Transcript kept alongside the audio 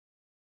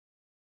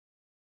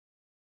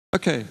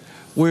Okay,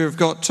 we've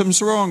got Tim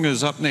Sarong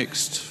is up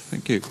next.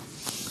 Thank you.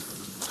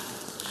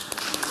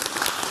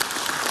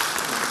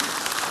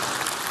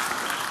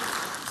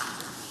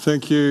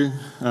 Thank you.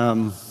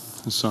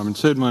 As Simon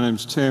said, my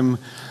name's Tim,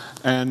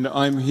 and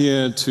I'm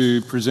here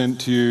to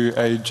present to you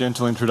a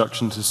gentle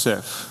introduction to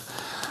Ceph.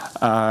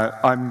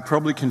 I'm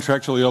probably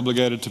contractually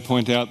obligated to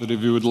point out that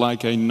if you would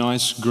like a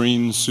nice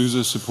green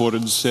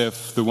SUSE-supported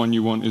Ceph, the one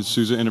you want is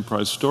SUSE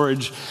Enterprise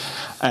Storage.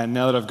 And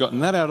now that I've gotten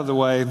that out of the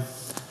way,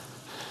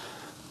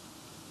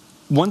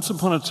 once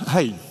upon a time,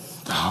 hey.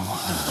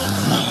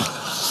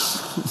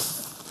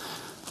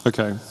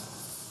 Okay.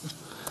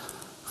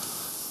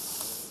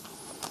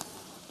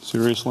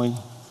 Seriously?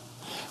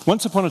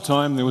 Once upon a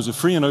time, there was a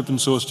free and open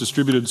source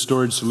distributed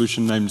storage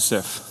solution named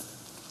Ceph.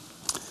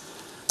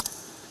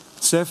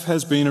 Ceph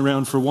has been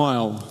around for a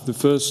while. The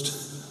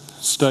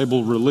first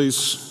stable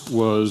release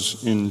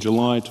was in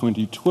July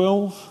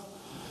 2012.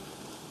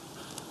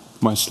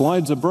 My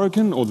slides are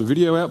broken, or the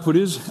video output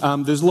is.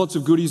 There's lots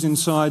of goodies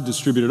inside: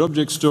 distributed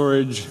object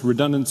storage,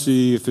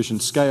 redundancy,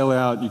 efficient scale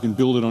out. You can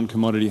build it on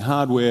commodity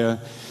hardware.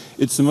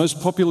 It's the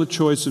most popular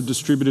choice of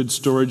distributed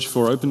storage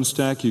for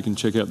OpenStack. You can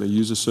check out their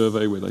user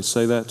survey where they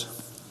say that.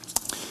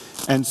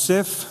 And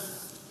Ceph,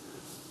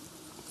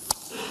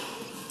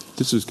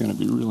 this is going to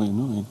be really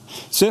annoying.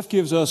 Ceph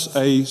gives us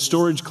a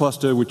storage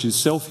cluster which is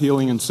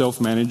self-healing and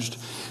self-managed.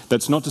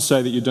 That's not to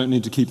say that you don't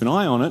need to keep an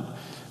eye on it,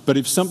 but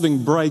if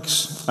something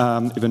breaks,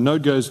 if a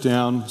node goes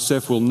down,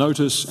 Ceph will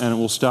notice and it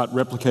will start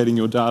replicating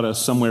your data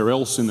somewhere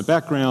else in the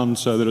background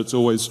so that it's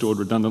always stored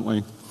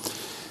redundantly.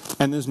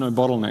 And there's no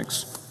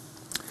bottlenecks.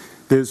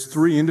 There's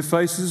 3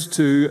 interfaces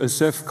to a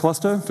Ceph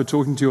cluster for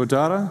talking to your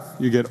data.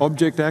 You get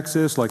object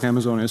access like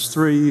Amazon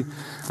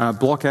S3,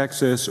 block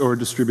access, or a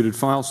distributed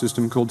file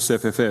system called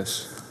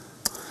CephFS.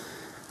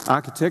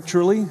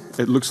 Architecturally,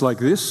 it looks like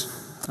this.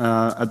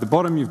 At the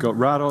bottom, you've got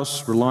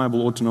RADOS,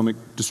 Reliable Autonomic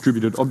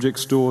Distributed Object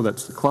Store,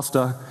 that's the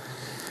cluster.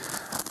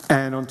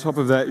 And on top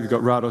of that, you've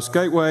got RADOS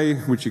Gateway,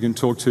 which you can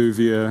talk to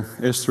via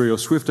S3 or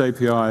Swift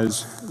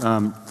APIs,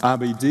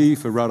 RBD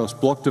for RADOS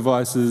block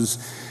devices.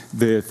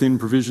 They're thin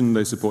provisioned,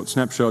 they support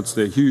snapshots,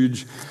 they're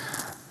huge.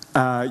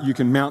 You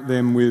can mount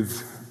them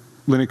with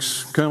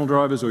Linux kernel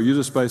drivers or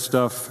user space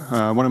stuff.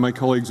 One of my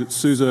colleagues at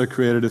SUSE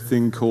created a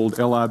thing called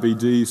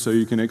LRBD, so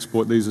you can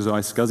export these as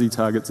iSCSI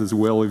targets as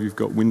well if you've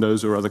got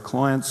Windows or other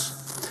clients.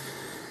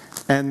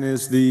 And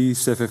there's the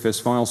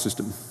CephFS file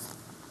system.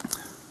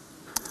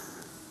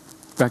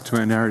 Back to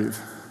our narrative.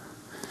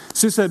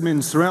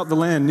 Sysadmins throughout the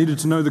land needed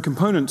to know the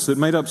components that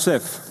made up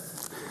Ceph.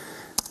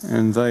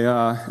 And they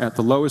are, at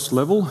the lowest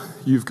level,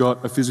 you've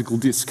got a physical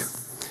disk.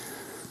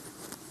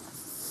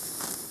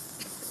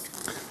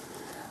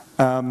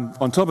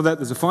 On top of that,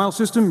 there's a file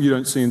system. You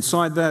don't see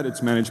inside that.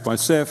 It's managed by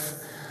Ceph.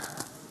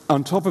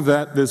 On top of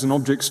that, there's an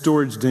object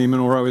storage daemon,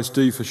 or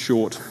OSD for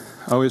short.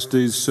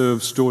 OSDs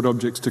serve stored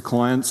objects to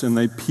clients, and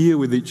they peer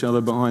with each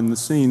other behind the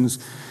scenes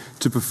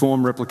to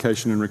perform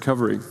replication and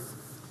recovery.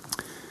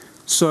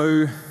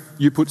 So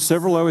you put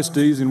several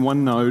OSDs in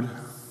one node.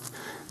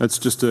 It's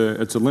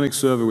a Linux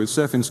server with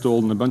Ceph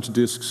installed and a bunch of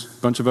disks,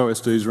 a bunch of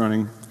OSDs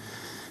running.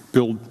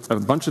 Build a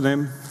bunch of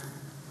them.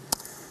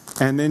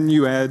 And then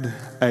you add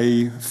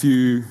a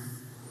few,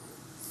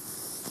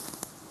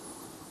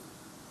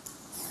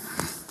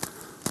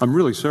 I'm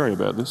really sorry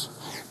about this.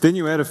 Then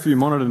you add a few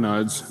monitor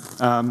nodes,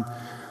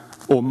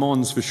 or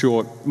mons for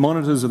short.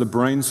 Monitors are the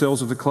brain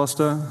cells of the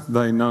cluster.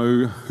 They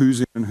know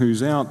who's in and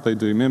who's out. They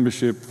do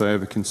membership. They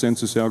have a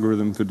consensus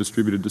algorithm for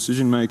distributed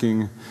decision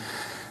making.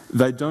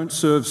 They don't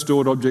serve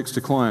stored objects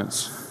to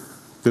clients.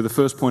 They're the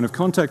first point of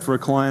contact for a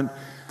client,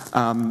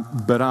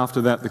 but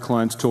after that the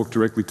clients talk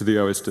directly to the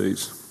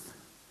OSDs.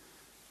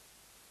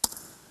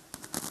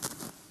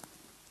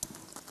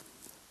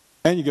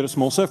 And you get a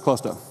small Ceph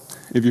cluster.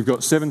 If you've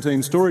got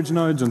 17 storage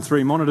nodes and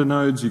 3 monitor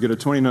nodes, you get a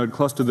 20-node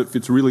cluster that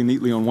fits really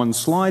neatly on one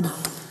slide.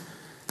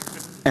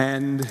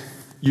 And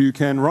you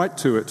can write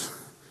to it.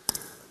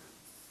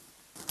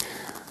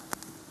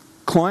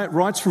 Client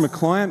writes from a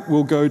client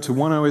will go to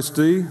one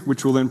OSD,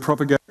 which will then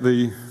propagate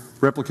the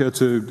replica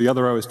to the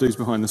other OSDs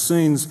behind the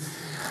scenes.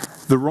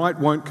 The write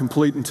won't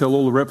complete until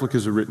all the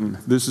replicas are written.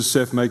 This is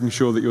Ceph making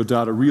sure that your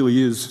data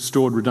really is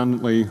stored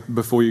redundantly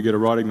before you get a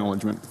write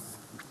acknowledgement.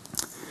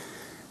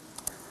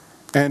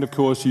 And of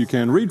course you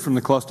can read from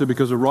the cluster,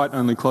 because a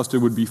write-only cluster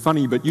would be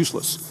funny but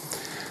useless.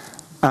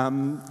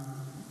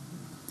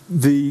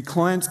 The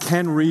clients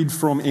can read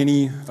from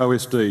any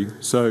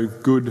OSD, so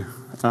good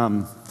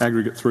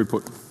aggregate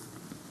throughput.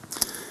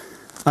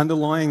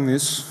 Underlying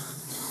this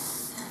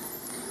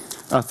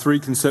are 3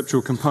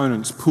 conceptual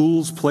components: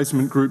 pools,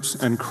 placement groups,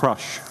 and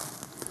crush.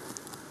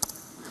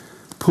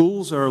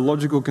 Pools are a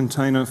logical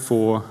container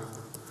for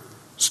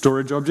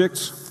storage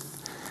objects.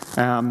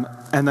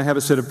 And they have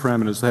a set of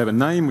parameters. They have a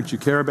name, which you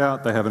care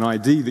about. They have an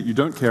ID that you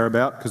don't care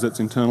about, because that's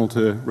internal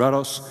to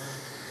RADOS.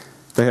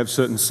 They have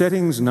certain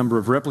settings, a number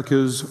of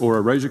replicas or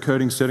erasure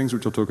coding settings,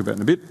 which I'll talk about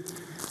in a bit,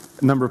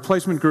 a number of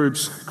placement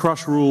groups,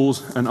 crush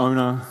rules, an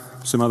owner,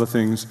 some other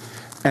things.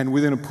 And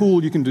within a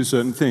pool, you can do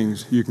certain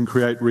things. You can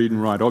create read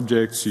and write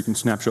objects. You can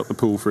snapshot the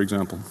pool, for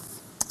example.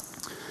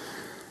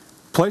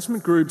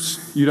 Placement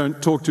groups you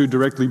don't talk to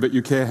directly, but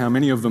you care how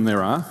many of them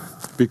there are,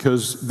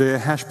 because they're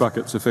hash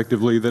buckets,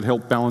 effectively, that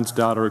help balance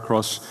data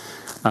across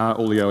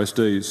all the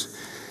OSDs.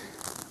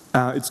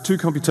 It's too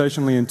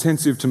computationally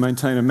intensive to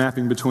maintain a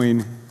mapping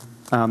between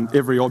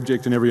every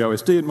object and every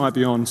OSD it might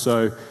be on,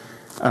 so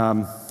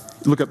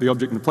look up the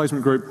object in the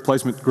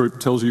placement group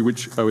tells you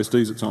which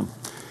OSDs it's on.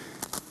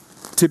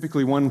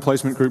 Typically one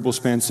placement group will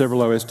span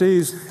several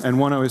OSDs, and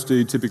one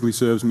OSD typically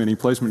serves many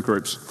placement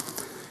groups.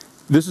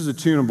 This is a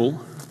tunable.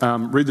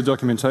 Read the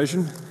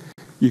documentation.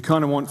 You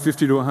kind of want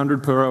 50 to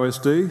 100 per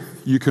OSD.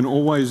 You can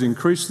always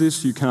increase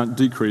this, you can't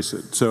decrease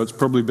it, so it's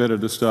probably better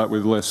to start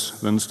with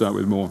less than start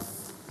with more.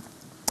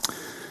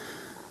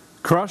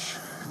 Crush,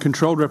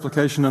 controlled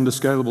replication under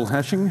scalable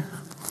hashing.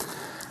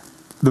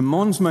 The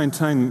Mons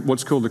maintain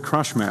what's called the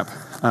crush map,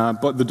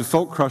 but the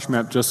default crush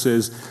map just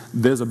says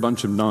there's a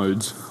bunch of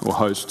nodes or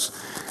hosts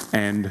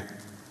and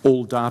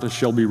all data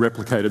shall be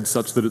replicated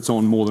such that it's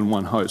on more than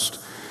one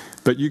host.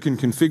 But you can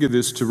configure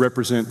this to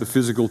represent the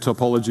physical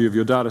topology of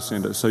your data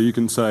center. So you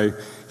can say,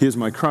 here's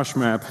my crush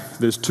map,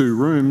 there's 2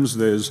 rooms,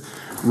 there's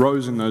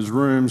rows in those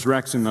rooms,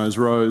 racks in those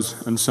rows,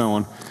 and so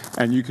on.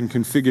 And you can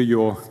configure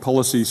your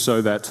policy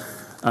so that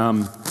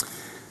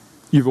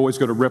you've always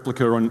got a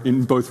replica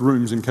in both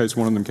rooms in case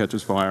one of them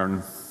catches fire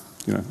and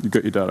you've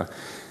got your data.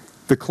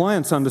 The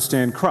clients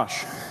understand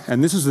crush,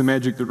 and this is the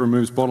magic that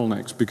removes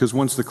bottlenecks, because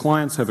once the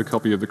clients have a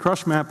copy of the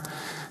crush map,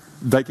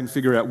 they can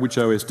figure out which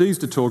OSDs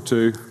to talk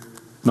to,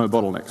 no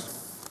bottlenecks.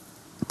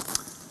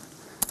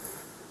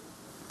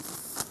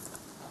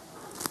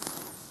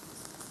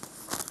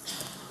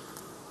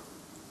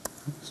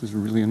 This is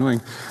really annoying.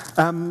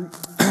 Our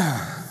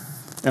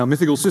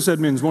mythical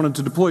sysadmins wanted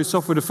to deploy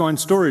software-defined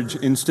storage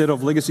instead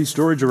of legacy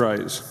storage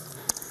arrays.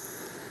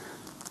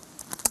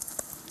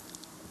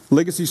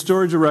 Legacy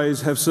storage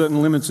arrays have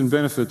certain limits and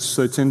benefits.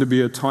 They tend to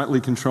be a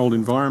tightly controlled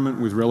environment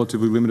with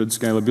relatively limited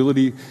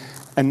scalability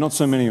and not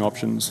so many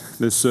options.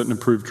 There's certain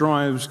approved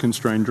drives,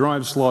 constrained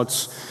drive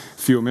slots,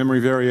 fewer memory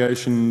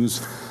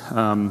variations,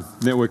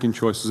 networking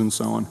choices, and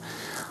so on.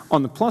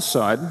 On the plus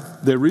side,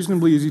 they're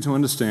reasonably easy to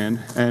understand,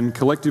 and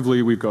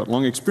collectively we've got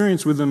long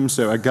experience with them,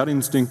 so our gut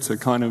instincts are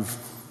kind of,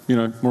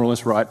 more or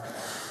less right.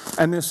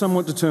 And they're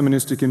somewhat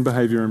deterministic in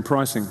behavior and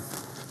pricing.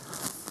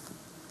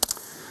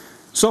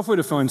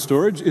 Software-defined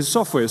storage is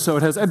software, so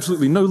it has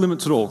absolutely no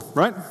limits at all,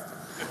 right?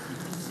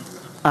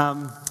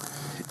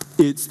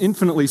 It's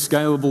infinitely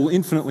scalable,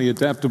 infinitely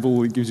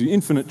adaptable, it gives you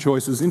infinite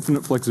choices,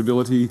 infinite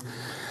flexibility,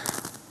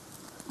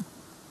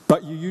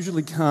 but you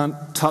usually can't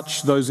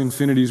touch those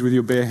infinities with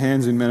your bare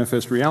hands in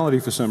manifest reality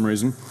for some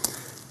reason.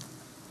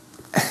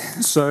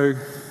 So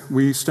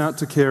we start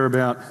to care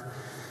about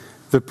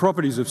the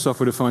properties of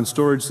software-defined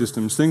storage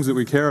systems. Things that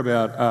we care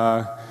about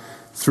are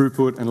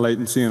throughput and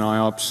latency and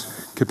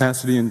IOPS,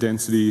 capacity and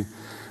density,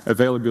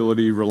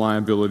 availability,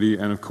 reliability,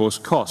 and of course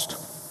cost.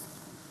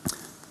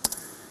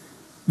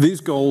 These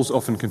goals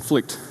often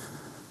conflict.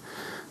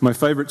 My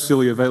favorite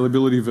silly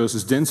availability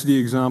versus density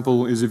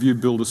example is if you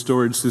build a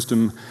storage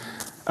system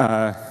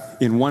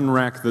in one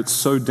rack that's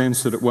so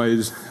dense that it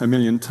weighs 1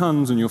 million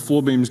tons and your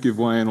floor beams give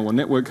way and all the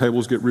network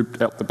cables get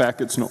ripped out the back,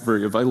 it's not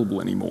very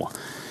available anymore.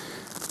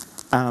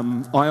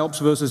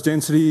 IOPS versus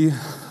density,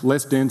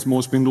 less dense,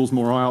 more spindles,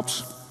 more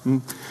IOPS,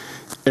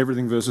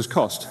 everything versus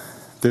cost.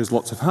 There's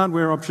lots of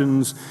hardware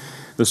options,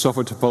 the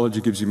software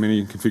topology gives you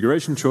many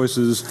configuration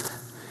choices,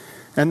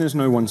 and there's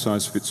no one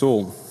size fits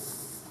all.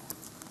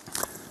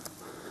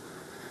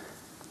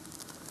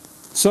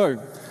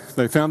 So,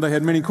 they found they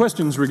had many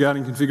questions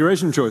regarding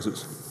configuration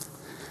choices.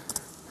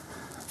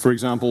 For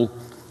example,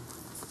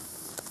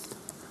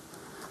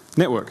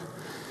 network.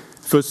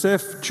 For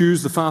Ceph,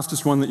 choose the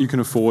fastest one that you can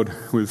afford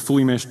with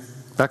fully meshed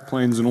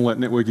backplanes and all that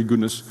networky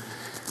goodness.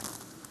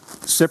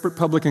 Separate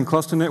public and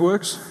cluster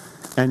networks,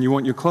 and you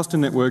want your cluster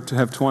network to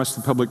have twice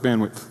the public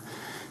bandwidth,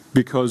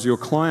 because your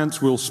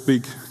clients will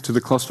speak to the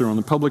cluster on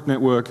the public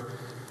network,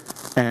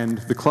 and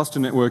the cluster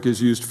network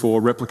is used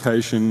for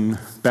replication,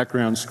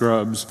 background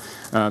scrubs,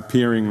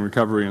 peering,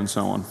 recovery, and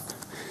so on.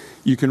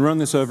 You can run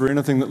this over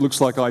anything that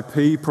looks like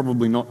IP,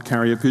 probably not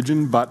carrier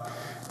pigeon, but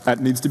it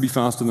needs to be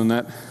faster than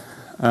that.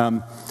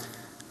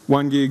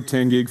 1 gig,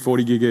 10 gig,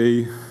 40 gig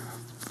E,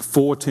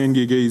 4 10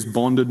 gig E's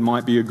bonded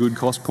might be a good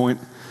cost point.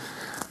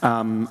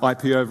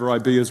 IP over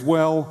IB as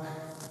well.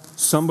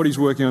 Somebody's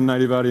working on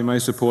native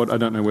RDMA support, I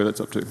don't know where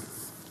that's up to.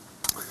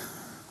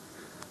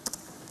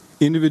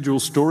 Individual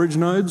storage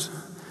nodes,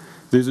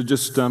 these are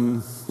just,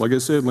 like I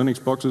said,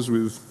 Linux boxes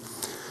with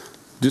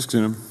disks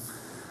in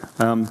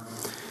them.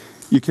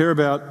 You care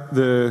about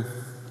the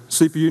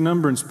CPU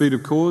number and speed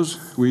of cores.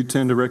 We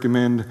tend to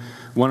recommend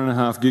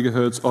 1.5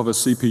 gigahertz of a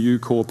CPU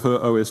core per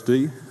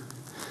OSD.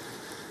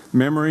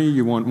 Memory,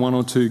 you want 1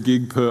 or 2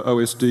 gig per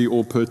OSD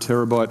or per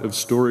terabyte of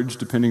storage,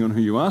 depending on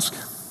who you ask.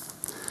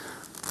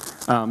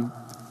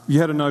 You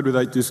had a node with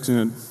 8 disks in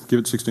it, give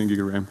it 16 gig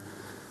of RAM.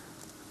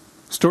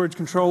 Storage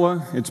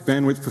controller, its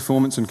bandwidth,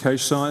 performance, and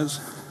cache size.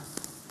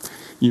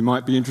 You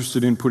might be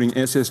interested in putting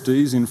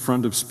SSDs in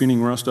front of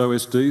spinning Rust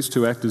OSDs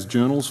to act as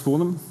journals for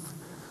them,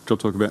 which I'll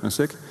talk about in a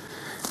sec.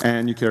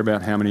 And you care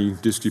about how many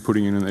disks you're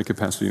putting in and their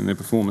capacity and their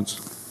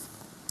performance.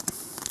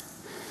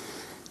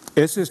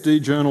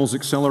 SSD journals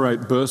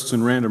accelerate bursts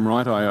and random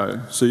write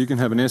I/O, so you can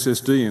have an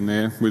SSD in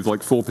there with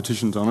like 4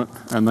 petitions on it,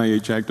 and they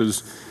each act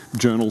as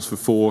journals for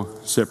 4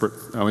 separate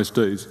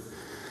OSDs.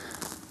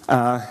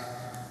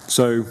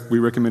 So we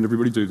recommend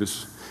everybody do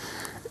this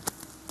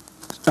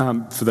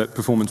for that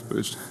performance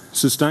boost.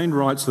 Sustained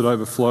writes that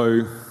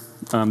overflow,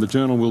 the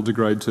journal will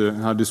degrade to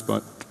hard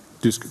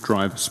disk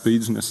drive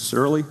speeds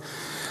necessarily.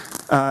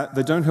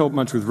 They don't help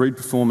much with read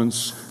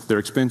performance. They're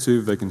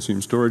expensive, they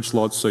consume storage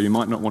slots, so you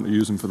might not want to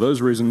use them for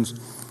those reasons.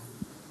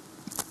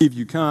 If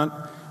you can't,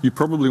 you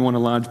probably want a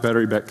large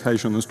battery back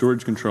cache on the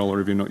storage controller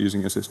if you're not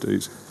using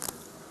SSDs.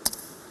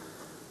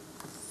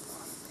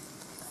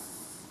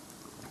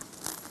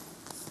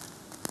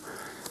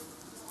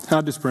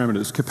 Hard disk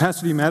parameters.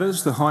 Capacity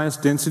matters. The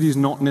highest density is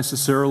not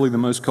necessarily the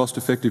most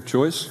cost-effective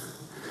choice.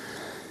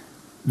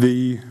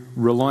 The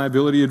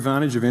reliability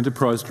advantage of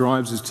enterprise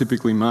drives is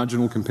typically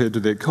marginal compared to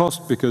their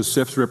cost because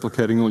Ceph's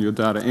replicating all your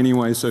data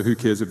anyway, so who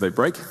cares if they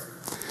break?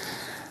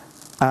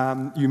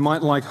 You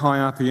might like high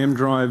RPM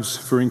drives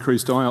for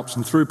increased IOPS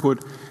and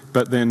throughput,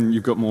 but then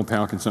you've got more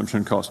power consumption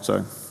and cost,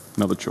 so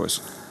another choice.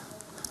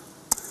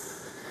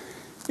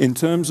 In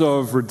terms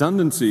of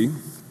redundancy,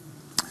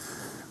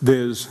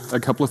 there's a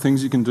couple of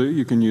things you can do.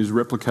 You can use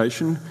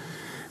replication,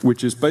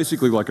 which is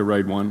basically like a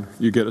RAID 1.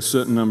 You get a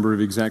certain number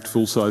of exact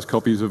full-size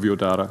copies of your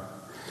data.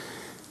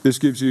 This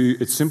gives you,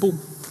 it's simple,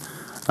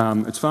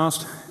 it's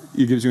fast,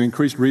 it gives you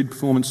increased read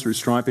performance through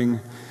striping.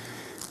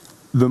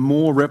 The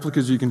more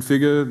replicas you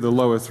configure, the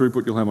lower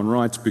throughput you'll have on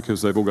writes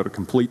because they've all got to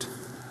complete.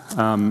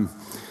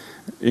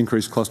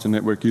 Increased cluster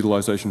network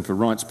utilization for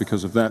writes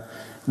because of that.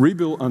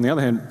 Rebuild, on the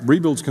other hand,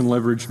 rebuilds can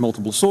leverage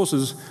multiple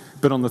sources,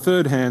 but on the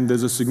third hand,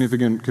 there's a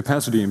significant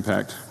capacity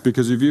impact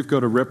because if you've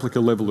got a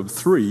replica level of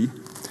 3,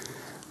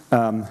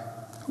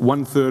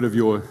 1/3 of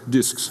your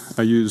disks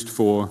are used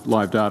for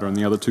live data and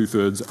the other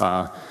 2/3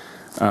 are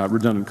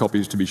redundant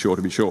copies to be sure.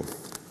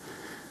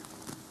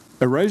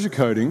 Erasure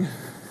coding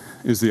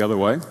is the other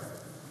way.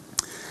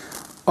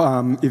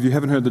 If you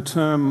haven't heard the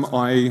term,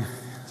 I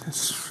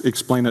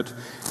explain it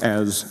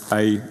as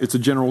it's a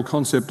general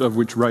concept of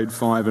which RAID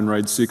 5 and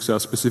RAID 6 are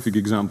specific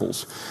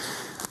examples.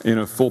 In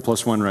a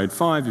 4+1 RAID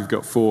 5, you've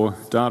got 4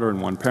 data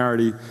and 1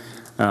 parity.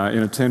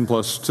 In a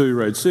 10+2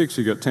 RAID 6,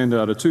 you've got 10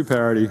 data, 2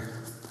 parity.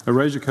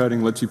 Erasure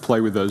coding lets you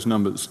play with those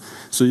numbers.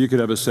 So you could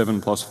have a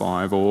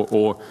 7+5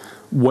 or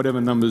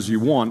whatever numbers you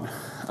want,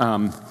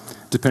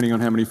 depending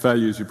on how many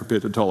failures you're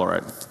prepared to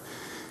tolerate.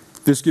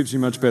 This gives you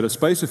much better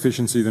space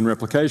efficiency than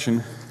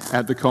replication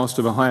at the cost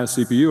of a higher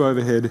CPU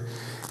overhead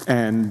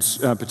and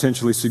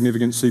potentially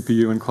significant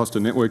CPU and cluster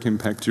network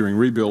impact during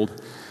rebuild.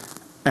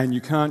 And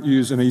you can't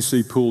use an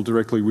EC pool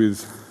directly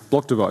with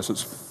block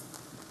devices.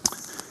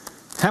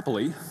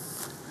 Happily,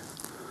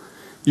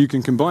 you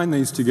can combine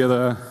these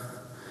together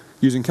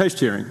using cache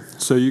tiering.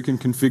 So you can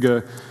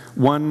configure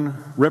one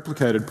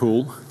replicated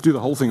pool, do the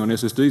whole thing on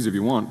SSDs if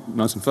you want,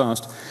 nice and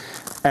fast,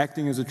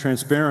 acting as a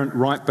transparent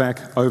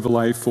write-back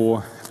overlay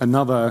for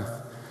another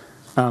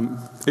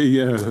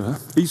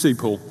EC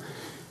pool.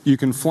 You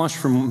can flush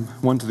from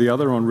one to the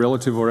other on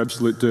relative or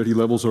absolute dirty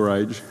levels or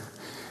age.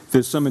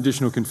 There's some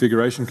additional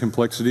configuration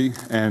complexity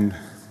and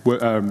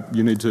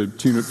you need to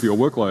tune it for your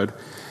workload.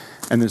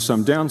 And there's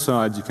some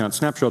downsides, you can't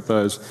snapshot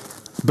those.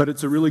 But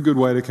it's a really good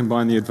way to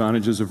combine the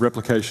advantages of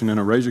replication and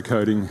erasure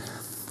coding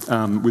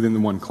within the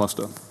one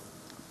cluster.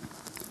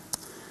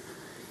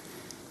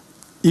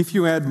 If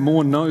you add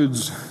more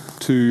nodes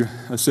to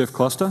a Ceph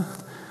cluster,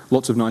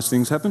 lots of nice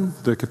things happen.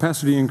 The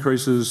capacity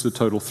increases, the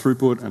total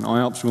throughput and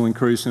IOPS will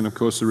increase, and of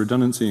course the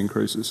redundancy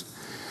increases.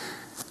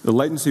 The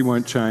latency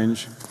won't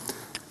change.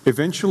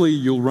 Eventually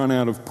you'll run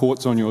out of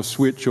ports on your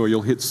switch or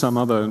you'll hit some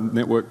other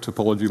network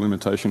topology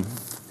limitation.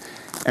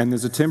 And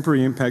there's a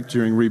temporary impact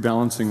during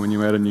rebalancing when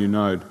you add a new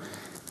node.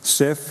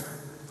 Ceph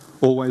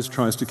always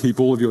tries to keep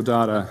all of your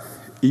data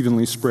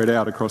evenly spread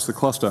out across the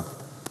cluster.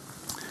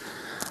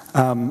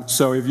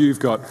 So if you've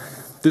got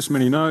this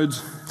many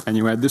nodes and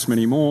you add this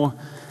many more,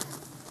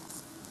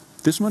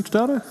 this much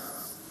data,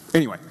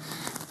 anyway,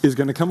 is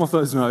going to come off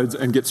those nodes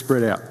and get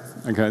spread out,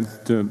 okay,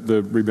 to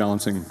the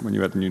rebalancing when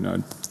you add a new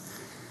node.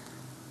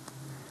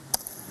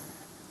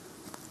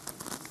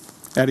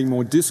 Adding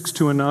more disks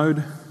to a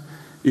node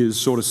is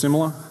sort of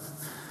similar.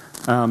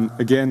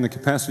 Again, the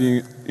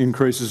capacity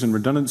increases and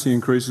redundancy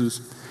increases.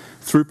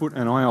 Throughput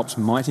and IOPS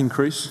might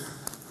increase,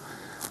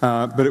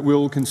 but it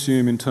will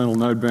consume internal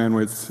node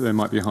bandwidth. There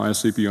might be a higher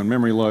CPU and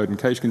memory load and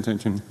cache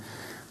contention,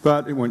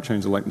 but it won't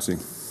change the latency.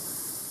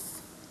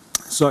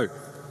 So,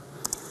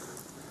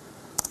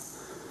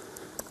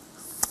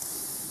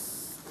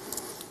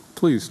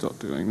 please stop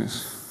doing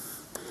this.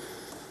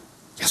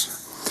 Yes.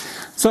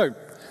 So,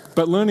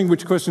 but learning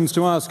which questions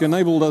to ask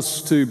enabled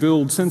us to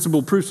build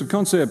sensible proofs of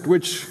concept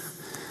which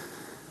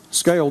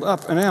scaled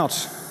up and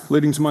out,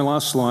 leading to my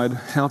last slide,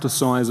 how to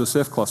size a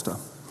Ceph cluster.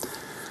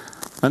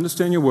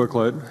 Understand your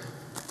workload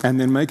and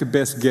then make a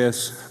best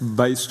guess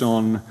based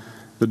on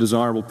the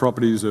desirable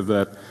properties of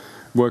that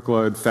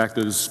workload,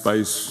 factors,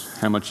 space,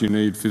 how much you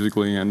need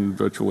physically and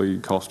virtually,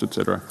 cost,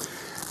 etc.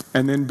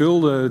 And then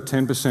build a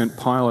 10%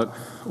 pilot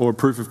or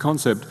proof of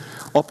concept,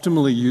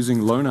 optimally using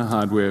loaner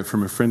hardware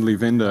from a friendly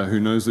vendor who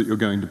knows that you're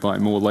going to buy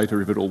more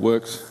later if it all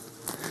works.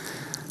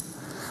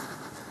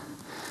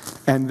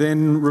 And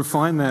then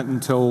refine that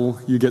until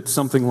you get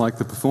something like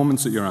the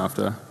performance that you're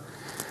after,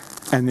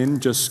 and then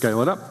just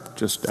scale it up,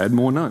 just add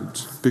more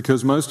nodes.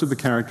 Because most of the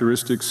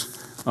characteristics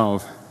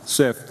of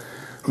Ceph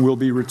will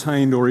be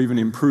retained or even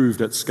improved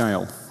at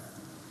scale.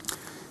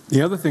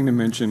 The other thing to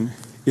mention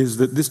is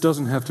that this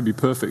doesn't have to be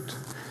perfect.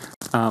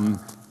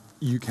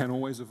 You can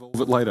always evolve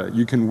it later.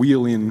 You can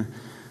wheel in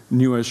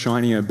newer,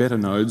 shinier, better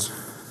nodes,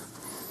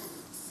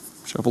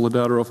 shuffle the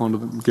data off onto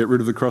them, get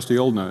rid of the crusty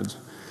old nodes,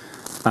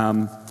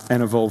 and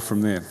evolve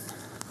from there.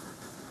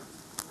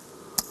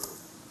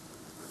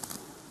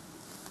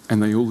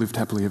 And they all lived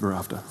happily ever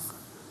after.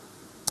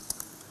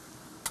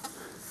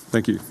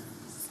 Thank you.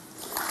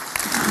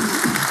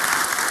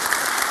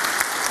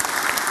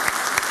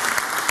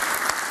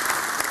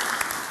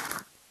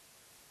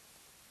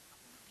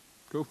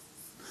 Cool.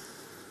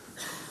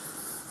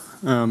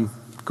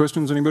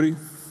 Questions, anybody?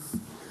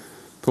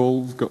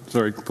 Paul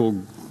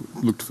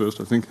looked first,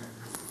 I think.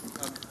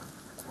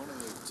 One of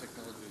the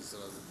technologies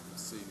that I've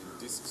seen in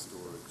disk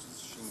storage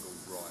is shingled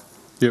write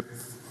Yep.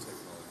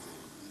 technology.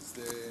 Is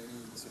there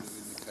any sort of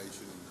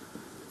indication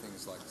in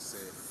things like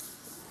Ceph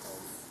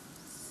of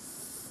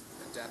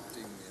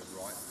adapting their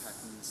write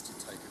patterns to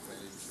take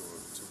advantage or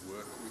to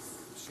work with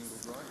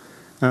shingled write?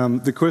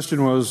 The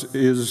question was,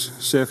 is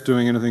Ceph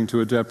doing anything to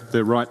adapt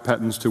their write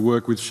patterns to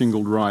work with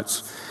shingled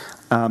writes?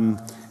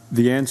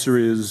 The answer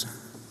is,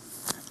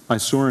 I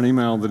saw an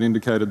email that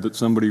indicated that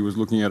somebody was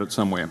looking at it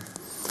somewhere.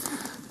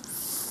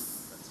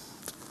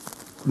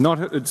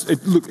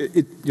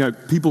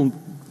 People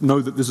know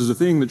that this is a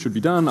thing that should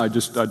be done. I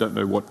don't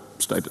know what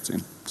state it's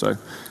in. So,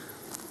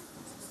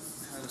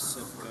 how does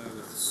Ceph go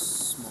with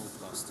small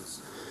clusters?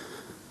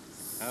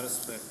 How does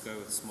Ceph go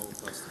with small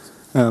clusters?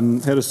 how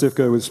does Ceph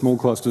go with small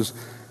clusters?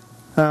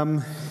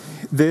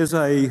 There's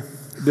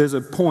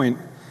a point.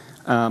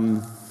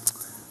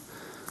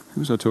 Who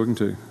was I talking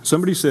to?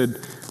 Somebody said,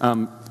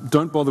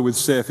 don't bother with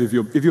Ceph if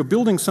you're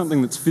building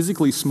something that's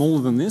physically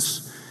smaller than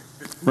this,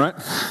 right?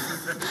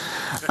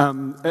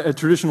 A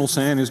traditional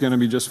SAN is going to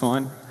be just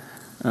fine.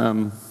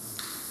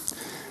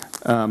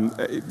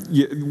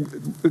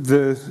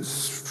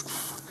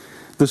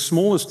 The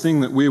smallest thing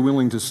that we're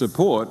willing to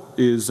support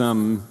is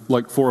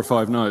like 4 or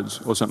 5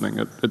 nodes or something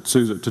at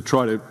SUSE to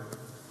try to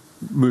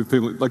move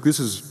people. Like, this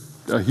is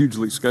a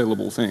hugely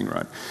scalable thing,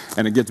 right?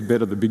 And it gets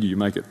better the bigger you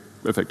make it,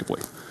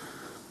 effectively.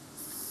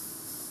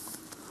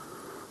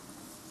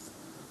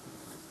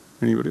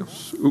 Anybody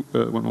else? Ooh,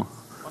 one more.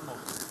 One more.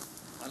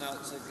 I know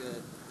it's like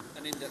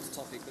an in-depth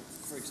topic, but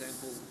for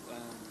example,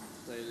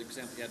 the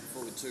example you had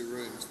before with 2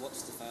 rooms,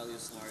 what's the failure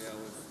scenario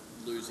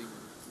of losing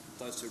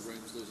those 2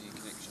 rooms, losing a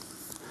connection?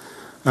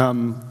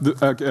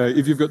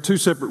 If you've got 2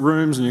 separate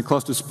rooms and your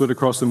cluster's split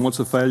across them, what's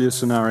the failure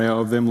scenario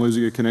of them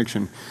losing a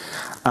connection?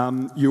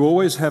 You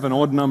always have an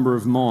odd number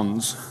of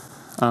mons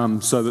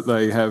so that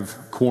they have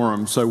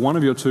quorum. So one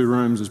of your 2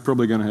 rooms is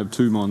probably going to have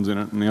 2 mons in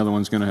it, and the other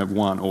one's going to have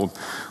 1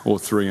 or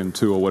 3 and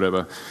 2 or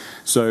whatever.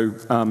 So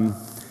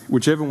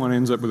whichever one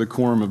ends up with a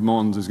quorum of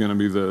mons is going to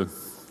be the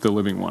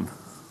living one,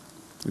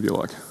 if you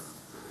like.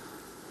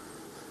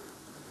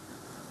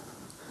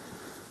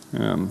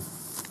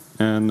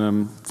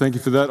 Thank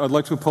you for that. I'd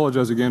like to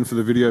apologise again for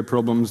the video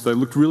problems. They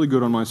looked really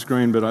good on my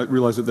screen, but I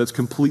realise that that's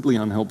completely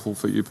unhelpful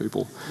for you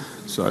people.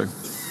 So,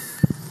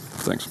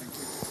 thanks.